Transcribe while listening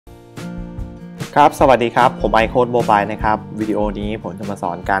ครับสวัสดีครับผมไอโค้ดโมบายนะครับวิดีโอนี้ผมจะมาส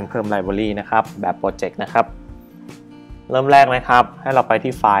อนการเพิ่มไลบรารีนะครับแบบโปรเจกต์นะครับเริ่มแรกนะครับให้เราไป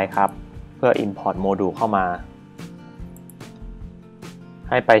ที่ไฟล์ครับเพื่อ Import โมดูลเข้ามา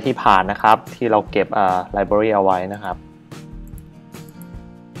ให้ไปที่ผ่านนะครับที่เราเก็บไลบรารีเอาไว้นะครับ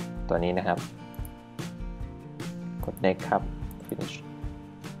ตัวนี้นะครับกด next ครับ finish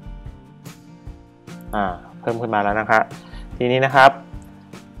เพิ่มขึ้นมาแล้วนะครับทีนี้นะครับ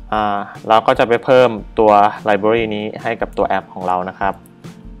เราก็จะไปเพิ่มตัว library นี้ให้กับตัวแอปของเรานะครับ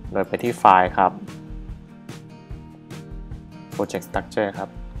โดยไปที่ไฟล์ครับ project structure ครับ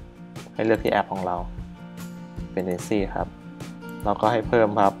ให้เลือกที่แอปของเรา dependency ครับเราก็ให้เพิ่ม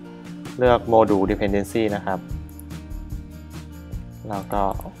ครับเลือก module dependency นะครับแล้วก็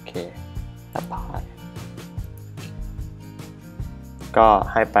โอเค apply ก็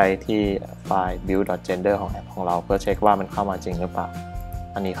ให้ไปที่ไฟล์ build.gender ของแอปของเราเพื่อเช็คว่ามันเข้ามาจริงหรือเปล่า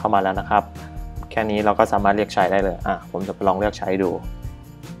อันนี้เข้ามาแล้วนะครับแค่นี้เราก็สามารถเรียกใช้ได้เลยผมจะลองเรียกใช้ดู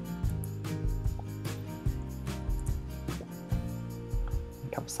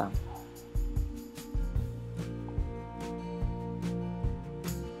คำสั่ง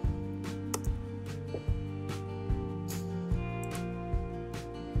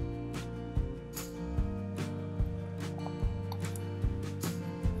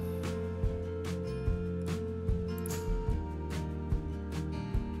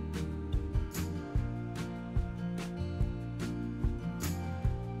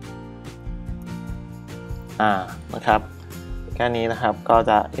นะครับแค่นี้นะครับก็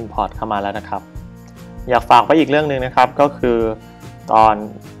จะ import เข้ามาแล้วนะครับอยากฝากไว้อีกเรื่องหนึ่งนะครับก็คือตอน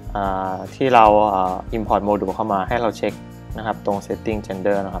ที่เราimport module เข้ามาให้เราเช็คนะครับตรง setting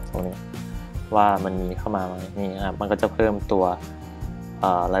gender นะครับตรงนี้ว่ามันมีเข้ามาไหมนี่นะครับมันก็จะเพิ่มตัว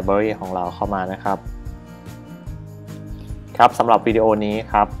library ของเราเข้ามานะครับครับสำหรับวิดีโอนี้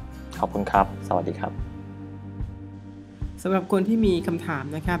ครับขอบคุณครับสวัสดีครับสำหรับคนที่มีคำถาม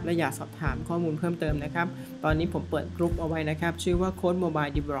นะครับและอยากสอบถามข้อมูลเพิ่มเติมนะครับตอนนี้ผมเปิดกลุ่มเอาไว้นะครับชื่อว่า Code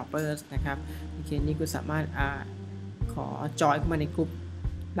Mobile Developers นะครับโอเคนี่คุณสามารถขอจอยเข้ามาในกลุ่ม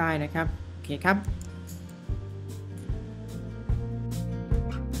ได้นะครับโอเคครับ